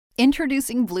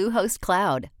Introducing Bluehost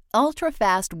Cloud,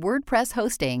 ultra-fast WordPress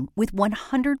hosting with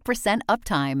 100%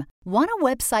 uptime. Want a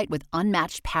website with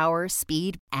unmatched power,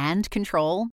 speed, and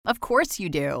control? Of course you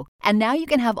do. And now you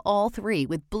can have all three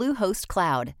with Bluehost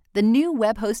Cloud, the new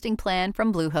web hosting plan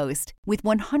from Bluehost. With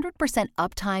 100%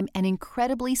 uptime and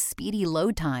incredibly speedy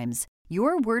load times,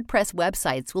 your WordPress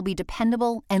websites will be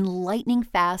dependable and lightning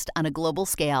fast on a global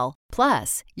scale.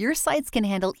 Plus, your sites can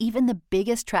handle even the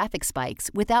biggest traffic spikes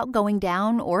without going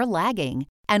down or lagging.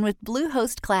 And with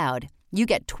Bluehost Cloud, you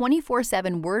get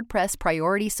 24/7 WordPress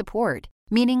priority support,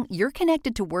 meaning you're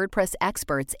connected to WordPress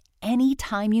experts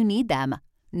anytime you need them.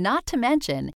 Not to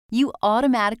mention, you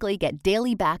automatically get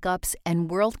daily backups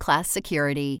and world-class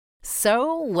security.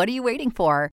 So, what are you waiting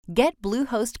for? Get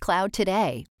Bluehost Cloud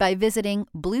today by visiting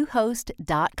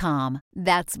Bluehost.com.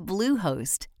 That's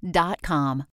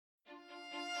Bluehost.com.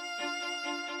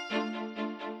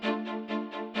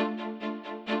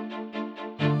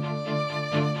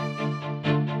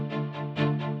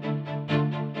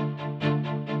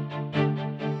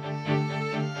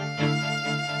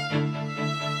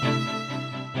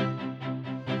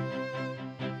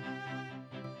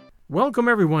 Welcome,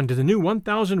 everyone, to the new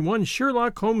 1001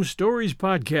 Sherlock Holmes Stories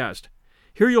podcast.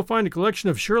 Here you'll find a collection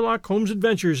of Sherlock Holmes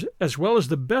adventures, as well as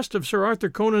the best of Sir Arthur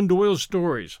Conan Doyle's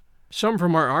stories. Some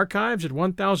from our archives at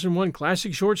 1001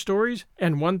 Classic Short Stories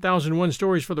and 1001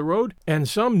 Stories for the Road, and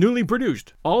some newly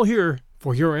produced, all here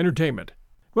for your entertainment.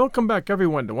 Welcome back,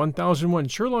 everyone, to 1001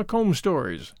 Sherlock Holmes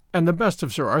Stories and the best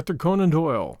of Sir Arthur Conan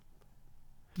Doyle.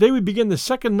 Today we begin the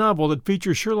second novel that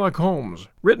features Sherlock Holmes,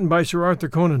 written by Sir Arthur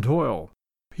Conan Doyle.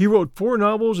 He wrote 4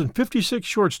 novels and 56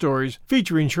 short stories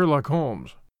featuring Sherlock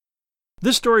Holmes.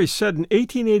 This story is set in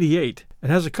 1888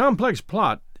 and has a complex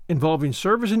plot involving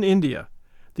service in India,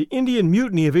 the Indian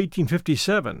Mutiny of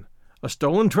 1857, a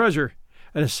stolen treasure,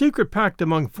 and a secret pact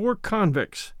among 4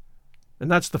 convicts,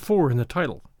 and that's the 4 in the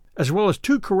title, as well as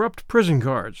 2 corrupt prison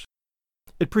guards.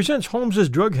 It presents Holmes's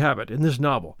drug habit in this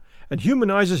novel and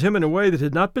humanizes him in a way that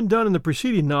had not been done in the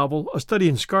preceding novel, A Study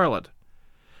in Scarlet.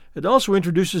 It also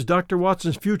introduces Dr.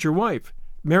 Watson's future wife,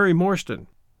 Mary Morstan.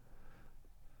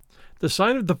 The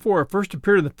Sign of the Four first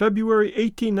appeared in the February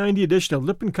 1890 edition of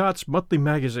Lippincott's Monthly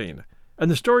Magazine, and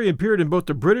the story appeared in both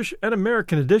the British and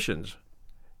American editions.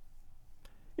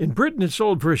 In Britain it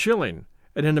sold for $1,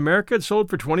 and in America it sold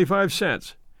for 25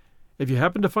 cents. If you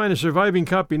happen to find a surviving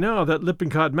copy now of that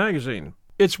Lippincott magazine,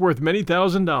 it's worth many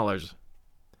 $1,000s.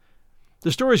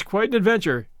 The story is quite an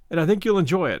adventure, and I think you'll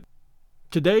enjoy it.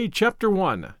 Today, Chapter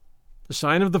 1. The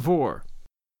Sign of the Four.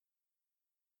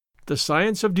 The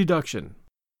Science of Deduction.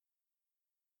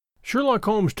 Sherlock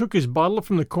Holmes took his bottle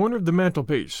from the corner of the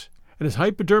mantelpiece and his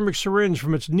hypodermic syringe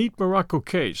from its neat morocco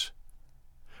case.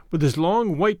 With his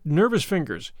long, white, nervous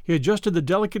fingers, he adjusted the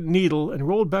delicate needle and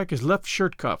rolled back his left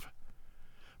shirt cuff.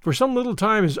 For some little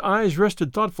time his eyes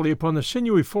rested thoughtfully upon the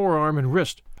sinewy forearm and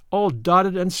wrist, all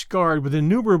dotted and scarred with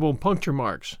innumerable puncture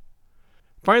marks.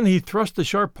 Finally he thrust the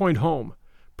sharp point home,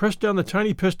 pressed down the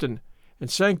tiny piston, and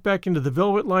sank back into the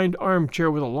velvet-lined armchair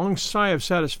with a long sigh of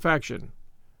satisfaction.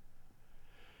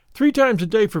 3 times a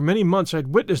day for many months I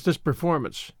had witnessed this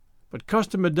performance, but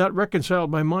custom had not reconciled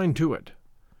my mind to it.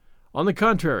 On the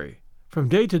contrary, from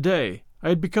day to day I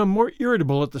had become more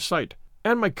irritable at the sight,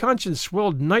 and my conscience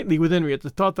swelled nightly within me at the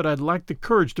thought that I had lacked the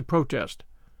courage to protest.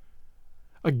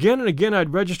 Again and again I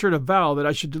had registered a vow that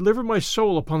I should deliver my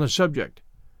soul upon the subject.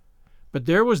 But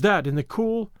there was that in the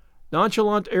cool,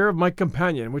 nonchalant air of my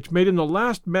companion which made him the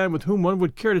last man with whom one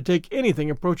would care to take anything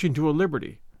approaching to a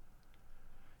liberty.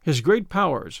 His great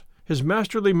powers, his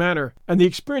masterly manner, and the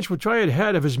experience which I had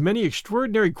had of his many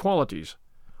extraordinary qualities,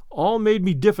 all made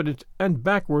me diffident and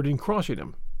backward in crossing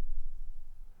him.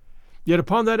 Yet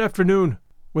upon that afternoon,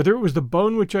 whether it was the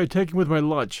bone which I had taken with my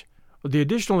lunch, or the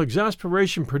additional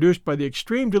exasperation produced by the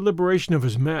extreme deliberation of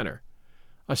his manner,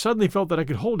 I suddenly felt that I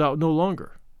could hold out no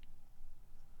longer.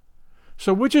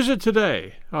 "So which is it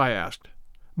today?" I asked.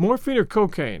 "Morphine or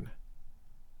cocaine?"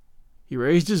 He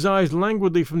raised his eyes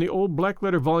languidly from the old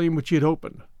black-letter volume which he had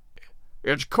opened.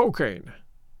 "It's cocaine,"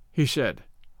 he said.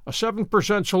 "A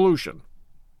 7% solution.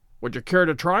 Would you care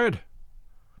to try it?"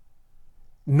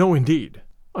 "No, indeed,"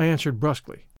 I answered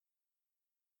brusquely.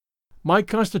 "My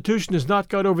constitution has not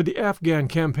got over the Afghan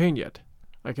campaign yet.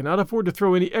 I cannot afford to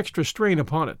throw any extra strain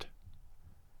upon it."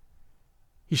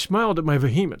 He smiled at my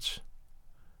vehemence.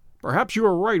 "Perhaps you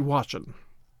are right, Watson,"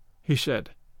 he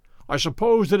said. "I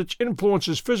suppose that its influence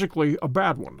is physically a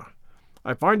bad one.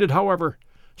 I find it, however,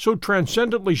 so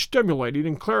transcendently stimulating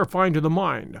and clarifying to the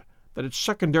mind that its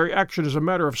secondary action is a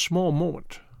matter of small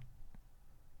moment."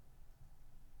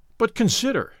 "But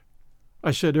consider,"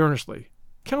 I said earnestly.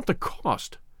 "Count the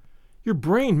cost. Your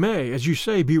brain may, as you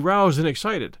say, be roused and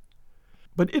excited,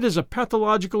 but it is a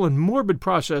pathological and morbid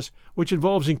process which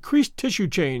involves increased tissue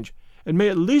change and may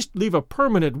at least leave a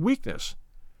permanent weakness.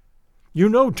 You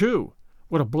know, too,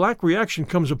 what a black reaction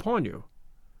comes upon you.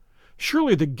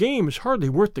 Surely the game is hardly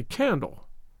worth the candle.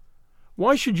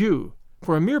 Why should you,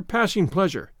 for a mere passing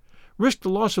pleasure, risk the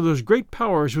loss of those great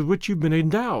powers with which you've been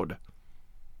endowed?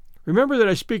 Remember that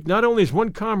I speak not only as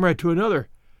one comrade to another,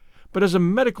 but as a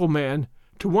medical man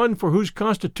to one for whose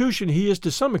constitution he is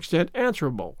to some extent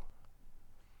answerable."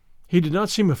 He did not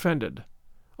seem offended.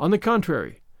 On the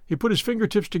contrary, he put his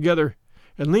fingertips together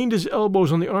and leaned his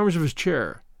elbows on the arms of his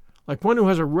chair, like one who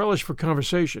has a relish for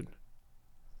conversation.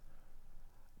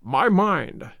 "My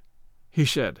mind," he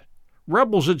said,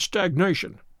 "rebels at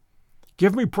stagnation.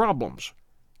 Give me problems.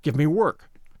 Give me work.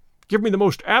 Give me the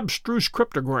most abstruse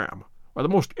cryptogram, or the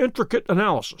most intricate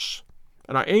analysis,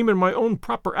 and I aim in my own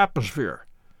proper atmosphere.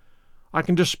 I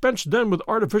can dispense then with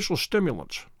artificial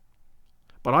stimulants.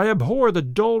 But I abhor the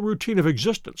dull routine of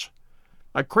existence.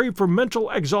 I crave for mental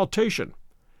exaltation.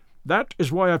 That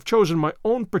is why I've chosen my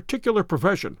own particular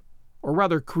profession, or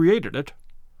rather created it,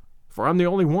 for I'm the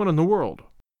only one in the world."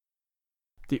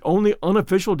 "The only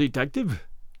unofficial detective?"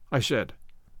 I said,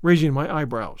 raising my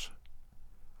eyebrows.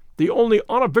 "The only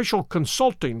unofficial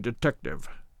consulting detective,"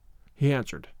 he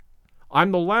answered.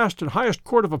 "I'm the last and highest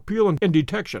court of appeal in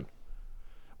detection.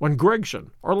 When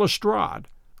Gregson or Lestrade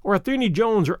or Athene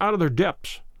Jones are out of their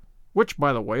depths, which,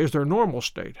 by the way, is their normal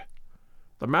state,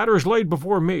 the matter is laid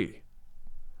before me.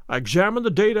 I examine the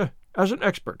data as an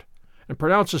expert and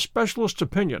pronounce a specialist's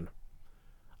opinion.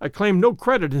 I claim no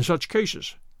credit in such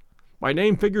cases. My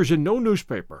name figures in no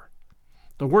newspaper.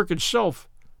 The work itself,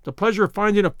 the pleasure of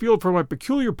finding a field for my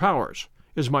peculiar powers,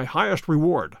 is my highest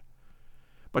reward.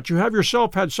 But you have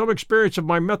yourself had some experience of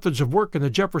my methods of work in the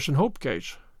Jefferson Hope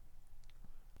case."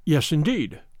 "Yes,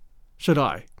 indeed," said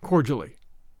I, cordially.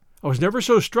 "I was never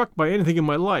so struck by anything in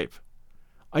my life.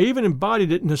 I even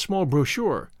embodied it in a small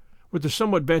brochure, with the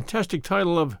somewhat fantastic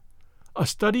title of A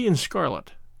Study in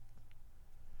Scarlet."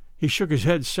 He shook his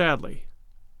head sadly.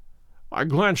 "I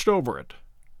glanced over it,"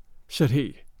 said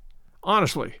he.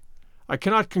 "Honestly, I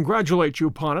cannot congratulate you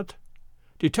upon it.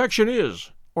 Detection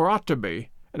is, or ought to be,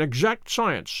 an exact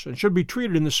science, and should be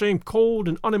treated in the same cold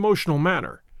and unemotional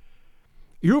manner.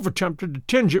 You have attempted to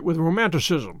tinge it with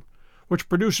romanticism, which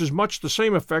produces much the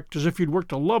same effect as if you'd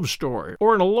worked a love story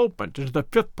or an elopement into the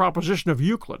fifth proposition of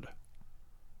Euclid."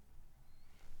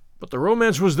 "But the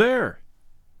romance was there,"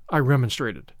 I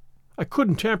remonstrated. "I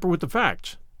couldn't tamper with the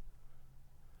facts."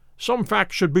 "Some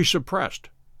facts should be suppressed,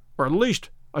 or at least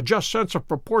a just sense of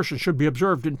proportion should be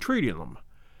observed in treating them.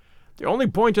 The only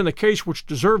point in the case which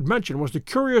deserved mention was the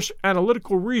curious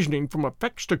analytical reasoning from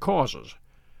effects to causes,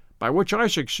 by which I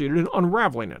succeeded in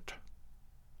unraveling it."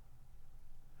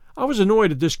 I was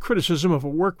annoyed at this criticism of a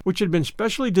work which had been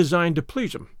specially designed to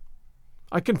please him.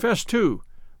 I confess, too,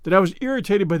 that I was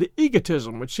irritated by the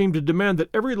egotism which seemed to demand that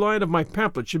every line of my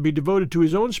pamphlet should be devoted to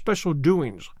his own special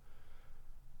doings.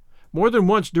 More than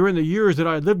once during the years that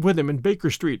I had lived with him in Baker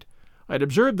Street, I had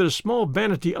observed that a small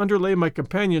vanity underlay my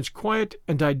companion's quiet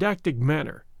and didactic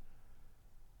manner.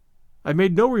 I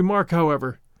made no remark,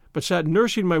 however, but sat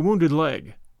nursing my wounded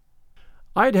leg.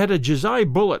 I had had a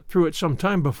Jizai bullet through it some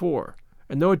time before,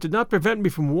 and though it did not prevent me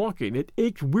from walking, it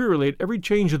ached wearily at every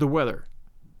change of the weather.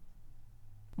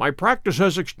 "My practice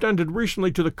has extended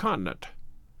recently to the continent,"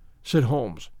 said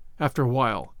Holmes, after a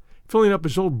while, filling up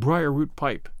his old briar-root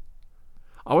pipe.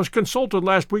 "I was consulted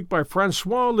last week by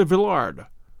Francois Le Villard,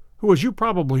 who, as you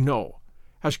probably know,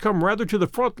 has come rather to the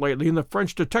front lately in the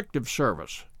French detective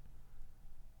service.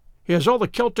 He has all the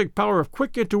Celtic power of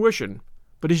quick intuition,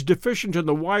 but he's deficient in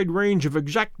the wide range of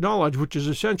exact knowledge which is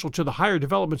essential to the higher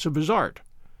developments of his art.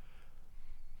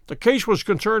 The case was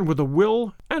concerned with a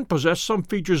will and possessed some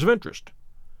features of interest.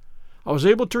 I was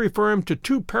able to refer him to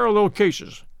two parallel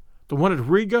cases, the one at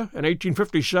Riga in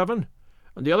 1857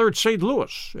 and the other at St.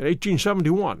 Louis in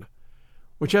 1871,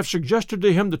 which have suggested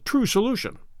to him the true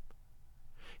solution.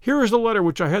 Here is the letter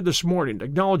which I had this morning,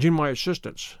 acknowledging my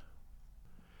assistance."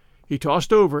 He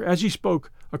tossed over, as he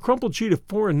spoke, a crumpled sheet of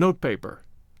foreign notepaper.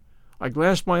 I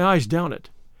glanced my eyes down it,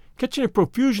 catching a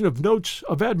profusion of notes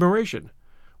of admiration,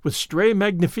 with stray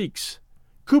magnifiques,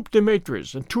 coupe de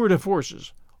maîtres, and tour de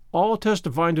forces, all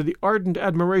testifying to the ardent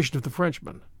admiration of the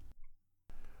Frenchman.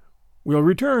 We'll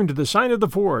return to The Sign of the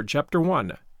Forge, Chapter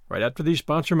 1, right after these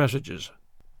sponsor messages.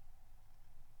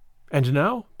 And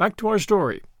now, back to our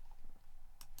story.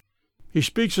 "He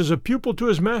speaks as a pupil to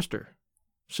his master,"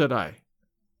 said I.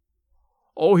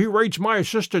 "Oh, he rates my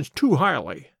assistance too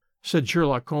highly," said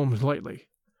Sherlock Holmes lightly.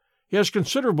 "He has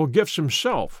considerable gifts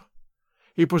himself.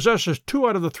 He possesses 2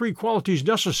 out of the 3 qualities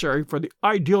necessary for the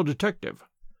ideal detective.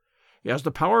 He has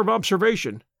the power of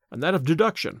observation and that of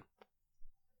deduction.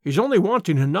 He's only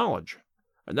wanting in knowledge,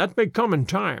 and that may come in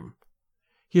time.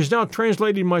 He is now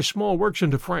translating my small works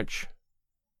into French."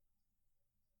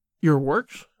 "Your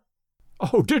works?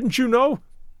 Oh, didn't you know?"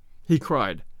 he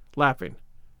cried, laughing.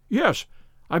 "Yes,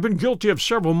 I've been guilty of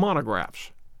several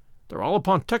monographs. They're all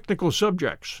upon technical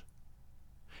subjects.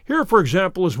 Here, for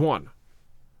example, is one,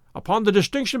 upon the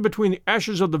distinction between the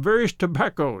ashes of the various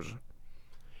tobaccos.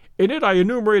 In it I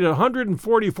enumerated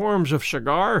 140 forms of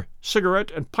cigar,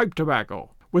 cigarette, and pipe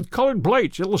tobacco, with colored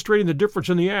plates illustrating the difference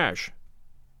in the ash.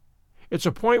 It's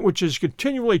a point which is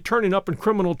continually turning up in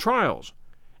criminal trials,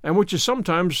 and which is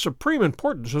sometimes of supreme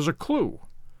importance as a clue.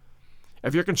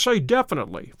 If you can say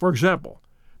definitely, for example,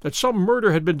 that some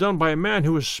murder had been done by a man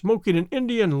who was smoking an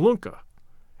Indian lunka,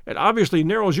 it obviously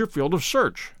narrows your field of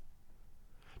search.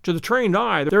 To the trained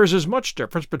eye, there is as much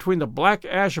difference between the black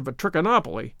ash of a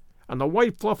trichinopoly and the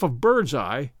white fluff of bird's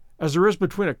eye as there is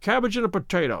between a cabbage and a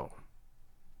potato."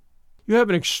 "You have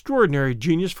an extraordinary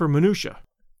genius for minutiae,"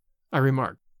 I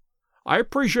remarked. "I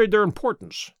appreciate their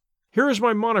importance. Here is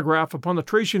my monograph upon the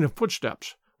tracing of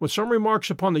footsteps, with some remarks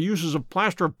upon the uses of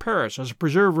plaster of Paris as a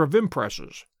preserver of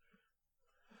impresses.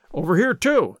 Over here,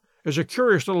 too, is a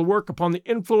curious little work upon the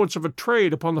influence of a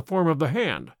trade upon the form of the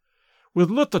hand, with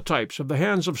lithotypes of the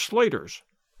hands of slaters,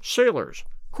 sailors,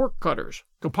 cork cutters,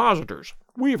 compositors,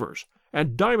 weavers,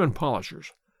 and diamond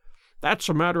polishers. That's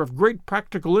a matter of great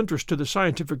practical interest to the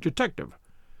scientific detective,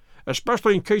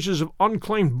 especially in cases of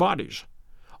unclaimed bodies,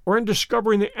 or in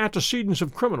discovering the antecedents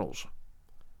of criminals.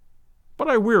 But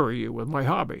I weary you with my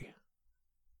hobby."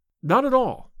 "Not at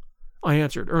all," I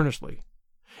answered earnestly.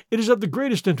 "It is of the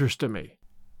greatest interest to me,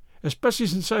 especially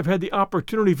since I've had the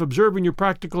opportunity of observing your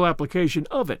practical application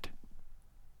of it.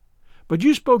 But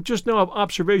you spoke just now of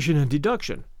observation and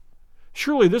deduction.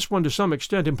 Surely this one to some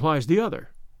extent implies the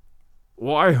other."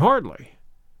 "Why, hardly,"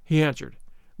 he answered,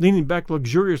 leaning back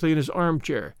luxuriously in his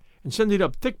armchair and sending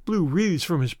up thick blue wreaths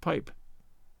from his pipe.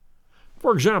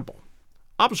 "For example,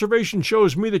 observation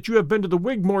shows me that you have been to the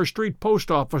Wigmore Street post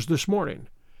office this morning,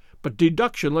 but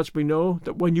deduction lets me know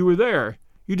that when you were there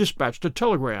you dispatched a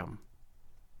telegram."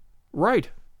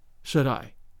 "Right," said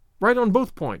I. "Right on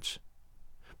both points.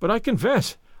 But I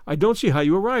confess I don't see how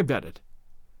you arrived at it.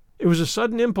 It was a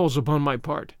sudden impulse upon my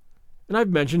part, and I've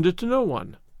mentioned it to no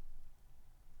one."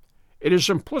 "It is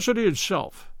simplicity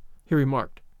itself," he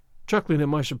remarked, chuckling at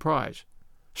my surprise.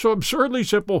 "So absurdly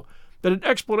simple that an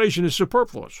explanation is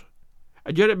superfluous,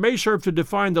 and yet it may serve to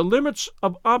define the limits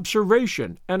of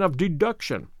observation and of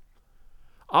deduction.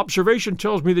 Observation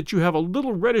tells me that you have a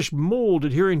little reddish mold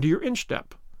adhering to your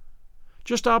instep.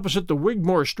 Just opposite the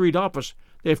Wigmore Street office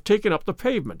they have taken up the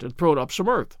pavement and thrown up some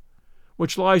earth,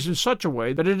 which lies in such a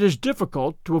way that it is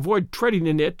difficult to avoid treading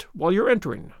in it while you're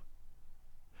entering.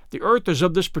 The earth is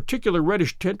of this particular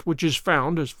reddish tint which is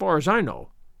found, as far as I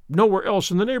know, nowhere else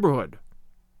in the neighborhood.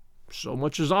 So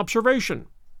much is observation.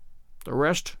 The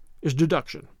rest is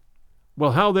deduction."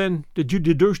 "Well, how, then, did you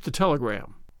deduce the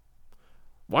telegram?"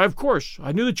 "Why, of course,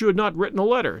 I knew that you had not written a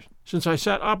letter, since I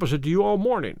sat opposite to you all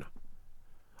morning.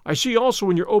 I see also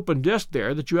in your open desk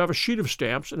there that you have a sheet of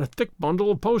stamps and a thick bundle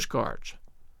of postcards.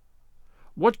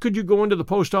 What could you go into the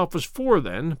post office for,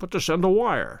 then, but to send a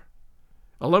wire?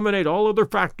 Eliminate all other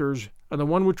factors, and the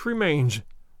one which remains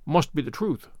must be the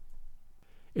truth."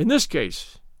 "In this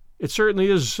case, it certainly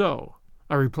is so,"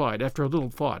 I replied after a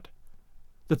little thought.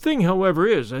 "The thing, however,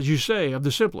 is, as you say, of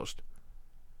the simplest.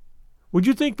 Would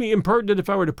you think me impertinent if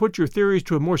I were to put your theories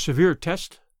to a more severe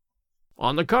test?"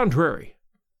 "On the contrary,"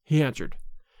 he answered.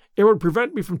 "It would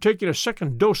prevent me from taking a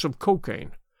second dose of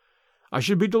cocaine. I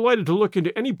should be delighted to look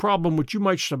into any problem which you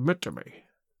might submit to me."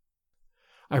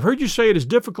 "I've heard you say it is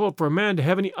difficult for a man to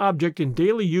have any object in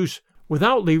daily use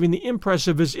without leaving the impress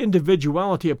of his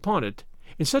individuality upon it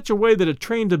in such a way that a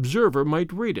trained observer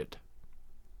might read it.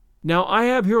 Now I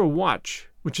have here a watch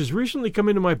which has recently come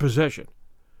into my possession.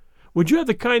 Would you have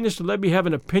the kindness to let me have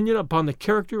an opinion upon the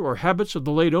character or habits of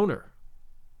the late owner?"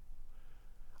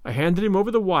 I handed him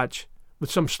over the watch with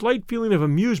some slight feeling of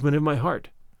amusement in my heart,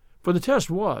 for the test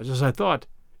was, as I thought,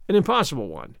 an impossible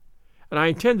one, and I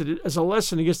intended it as a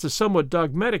lesson against the somewhat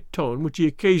dogmatic tone which he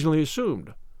occasionally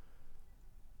assumed.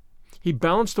 He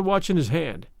balanced the watch in his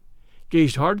hand,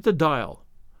 gazed hard at the dial,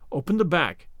 opened the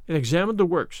back, and examined the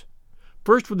works,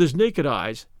 first with his naked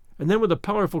eyes, and then with a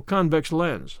powerful convex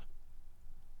lens.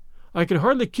 I could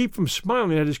hardly keep from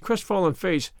smiling at his crestfallen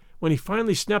face when he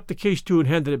finally snapped the case to and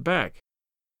handed it back.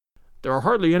 "There are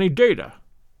hardly any data,"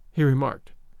 he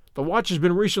remarked. "The watch has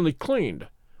been recently cleaned,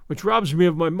 which robs me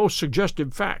of my most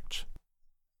suggestive facts."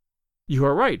 "You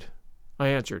are right," I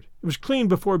answered. It was clean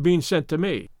before being sent to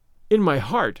me. In my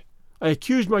heart, I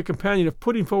accused my companion of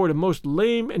putting forward a most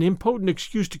lame and impotent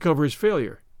excuse to cover his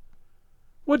failure.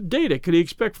 What data could he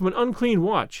expect from an unclean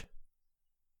watch?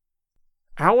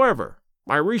 "However,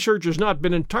 my research has not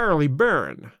been entirely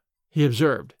barren," he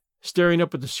observed, staring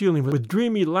up at the ceiling with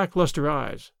dreamy, lackluster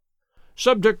eyes.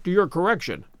 "Subject to your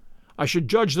correction, I should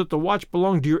judge that the watch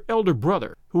belonged to your elder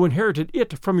brother, who inherited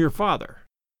it from your father."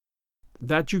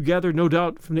 "That you gathered, no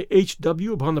doubt, from the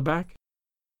H.W. upon the back?"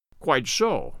 "Quite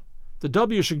so. The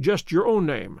W suggests your own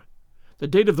name. The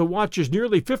date of the watch is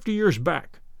nearly 50 years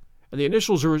back, and the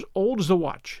initials are as old as the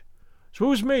watch, so it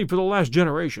was made for the last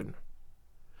generation.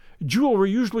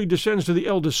 Jewelry usually descends to the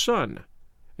eldest son,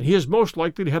 and he is most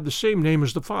likely to have the same name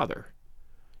as the father.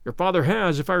 Your father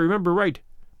has, if I remember right,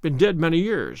 been dead many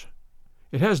years.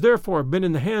 It has therefore been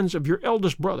in the hands of your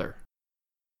eldest brother."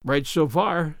 "Right so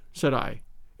far," said I.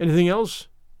 "Anything else?"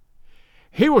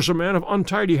 "He was a man of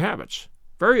untidy habits,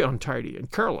 very untidy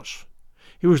and careless.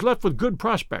 He was left with good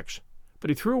prospects, but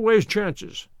he threw away his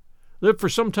chances, lived for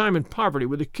some time in poverty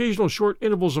with occasional short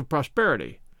intervals of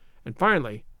prosperity, and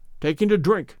finally, taking to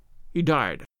drink, he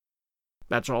died.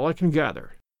 That's all I can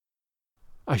gather."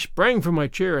 I sprang from my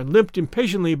chair and limped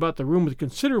impatiently about the room with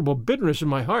considerable bitterness in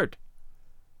my heart.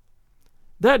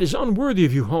 "That is unworthy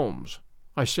of you, Holmes,"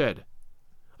 I said.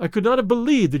 "I could not have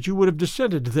believed that you would have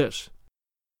descended to this.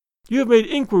 You have made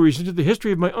inquiries into the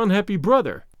history of my unhappy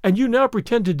brother, and you now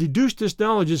pretend to deduce this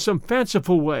knowledge in some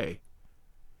fanciful way.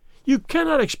 You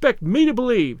cannot expect me to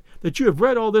believe that you have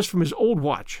read all this from his old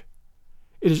watch.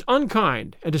 It is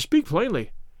unkind, and, to speak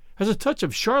plainly, has a touch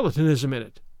of charlatanism in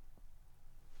it."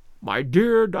 "My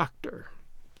dear doctor,"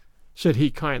 said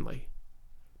he kindly,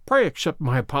 "pray accept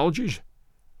my apologies.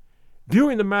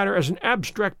 Viewing the matter as an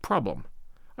abstract problem,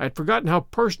 I had forgotten how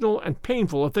personal and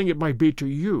painful a thing it might be to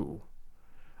you.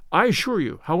 I assure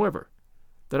you, however,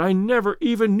 that I never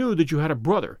even knew that you had a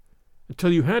brother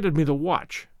until you handed me the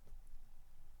watch."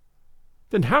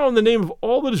 "Then how in the name of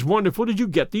all that is wonderful did you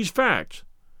get these facts?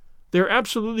 They are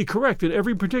absolutely correct in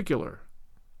every particular."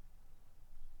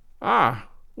 "Ah,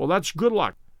 well, that's good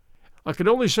luck. I can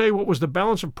only say what was the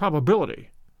balance of probability.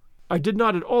 I did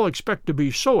not at all expect to be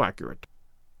so accurate."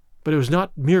 "But it was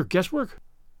not mere guesswork?"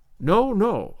 "No,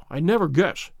 no, I never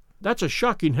guess. That's a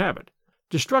shocking habit,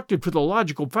 destructive to the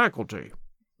logical faculty.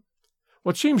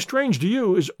 What seems strange to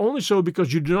you is only so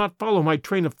because you do not follow my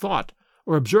train of thought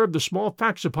or observe the small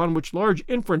facts upon which large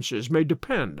inferences may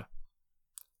depend.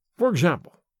 For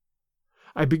example,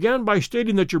 I began by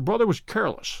stating that your brother was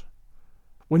careless.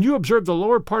 When you observe the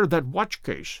lower part of that watch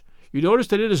case, you notice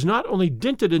that it is not only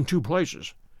dinted in 2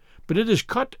 places, but it is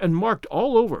cut and marked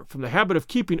all over from the habit of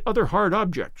keeping other hard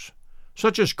objects,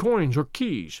 such as coins or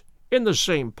keys, in the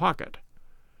same pocket.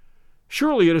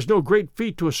 Surely it is no great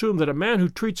feat to assume that a man who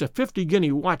treats a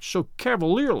 50-guinea watch so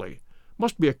cavalierly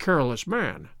must be a careless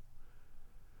man.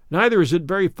 Neither is it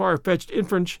very far-fetched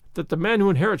inference that the man who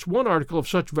inherits one article of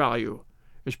such value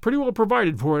is pretty well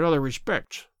provided for in other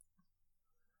respects."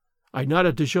 I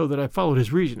nodded to show that I followed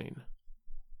his reasoning.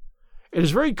 "It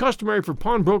is very customary for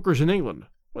pawnbrokers in England,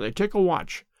 when they take a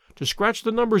watch, to scratch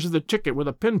the numbers of the ticket with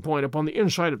a pinpoint upon the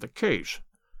inside of the case.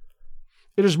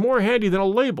 It is more handy than a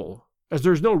label, as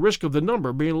there is no risk of the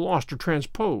number being lost or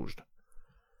transposed.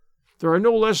 There are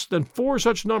no less than 4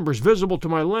 such numbers visible to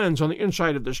my lens on the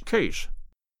inside of this case.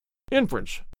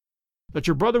 Inference: that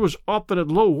your brother was often at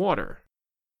low water.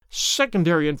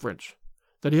 Secondary inference: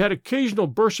 that he had occasional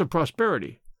bursts of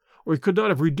prosperity, or he could not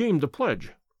have redeemed the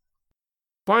pledge.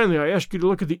 Finally, I ask you to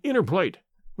look at the inner plate,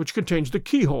 which contains the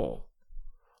keyhole.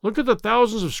 Look at the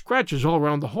thousands of scratches all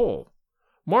round the hole,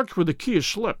 marked where the key is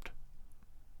slipped.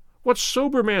 What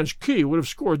sober man's key would have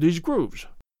scored these grooves?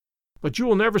 But you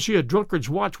will never see a drunkard's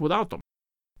watch without them.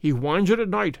 He winds it at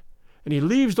night, and he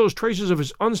leaves those traces of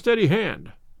his unsteady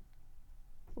hand.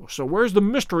 So where's the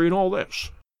mystery in all this?"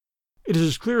 "It is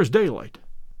as clear as daylight,"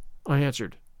 I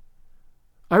answered.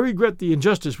 "I regret the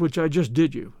injustice which I just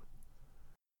did you.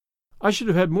 I should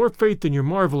have had more faith in your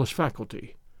marvelous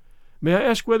faculty. May I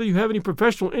ask whether you have any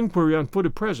professional inquiry on foot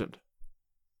at present?"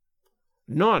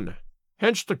 "None.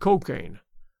 Hence the cocaine.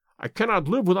 I cannot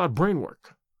live without brain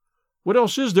work. What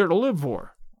else is there to live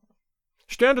for?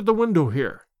 Stand at the window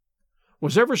here.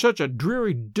 Was ever such a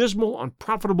dreary, dismal,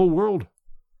 unprofitable world?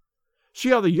 See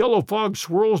how the yellow fog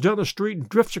swirls down the street and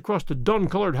drifts across the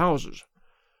dun-colored houses.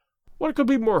 What could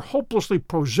be more hopelessly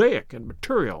prosaic and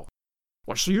material?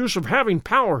 What's the use of having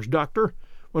powers, doctor,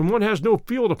 when one has no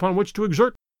field upon which to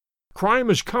exert?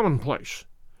 Crime is commonplace.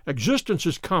 Existence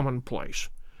is commonplace,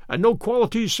 and no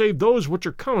qualities save those which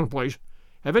are commonplace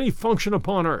have any function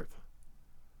upon earth.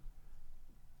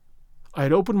 I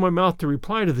had opened my mouth to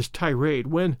reply to this tirade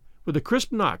when, with a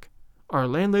crisp knock, our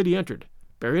landlady entered,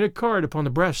 bearing a card upon the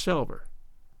brass salver.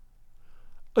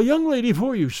 "A young lady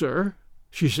for you, sir,"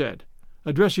 she said,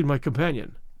 addressing my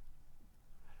companion.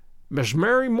 "Miss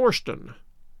Mary Morstan,"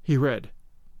 he read.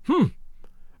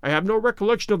 I have no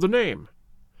recollection of the name.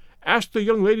 Ask the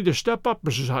young lady to step up,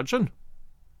 Mrs. Hudson.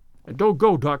 And don't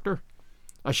go, Doctor.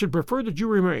 I should prefer that you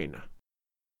remain."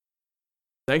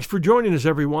 Thanks for joining us,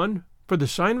 everyone, for The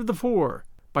Sign of the Four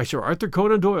by Sir Arthur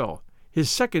Conan Doyle, his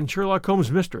second Sherlock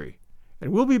Holmes mystery.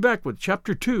 And we'll be back with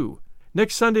Chapter 2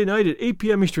 next Sunday night at 8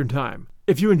 p.m. Eastern Time.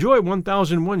 If you enjoy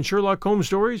 1001 Sherlock Holmes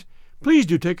stories, please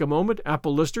do take a moment,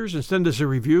 Apple listeners, and send us a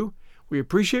review. We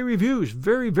appreciate reviews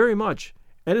very, very much,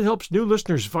 and it helps new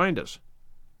listeners find us.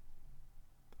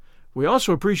 We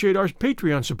also appreciate our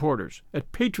Patreon supporters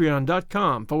at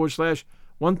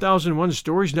patreon.com/1001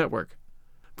 Stories Network.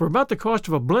 For about the cost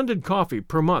of a blended coffee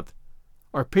per month,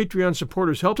 our Patreon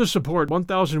supporters help to support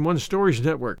 1001 Stories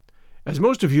Network. As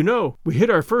most of you know, we hit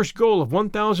our first goal of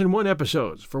 1001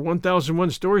 episodes for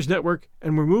 1001 Stories Network,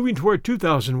 and we're moving toward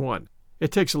 2001.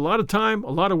 It takes a lot of time,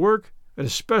 a lot of work, and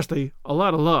especially a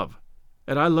lot of love.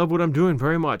 And I love what I'm doing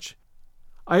very much.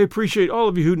 I appreciate all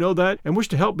of you who know that and wish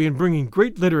to help me in bringing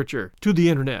great literature to the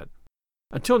Internet.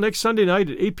 Until next Sunday night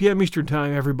at 8 p.m. Eastern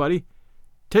Time, everybody,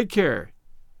 take care.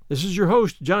 This is your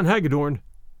host, John Hagedorn,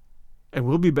 and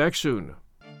we'll be back soon.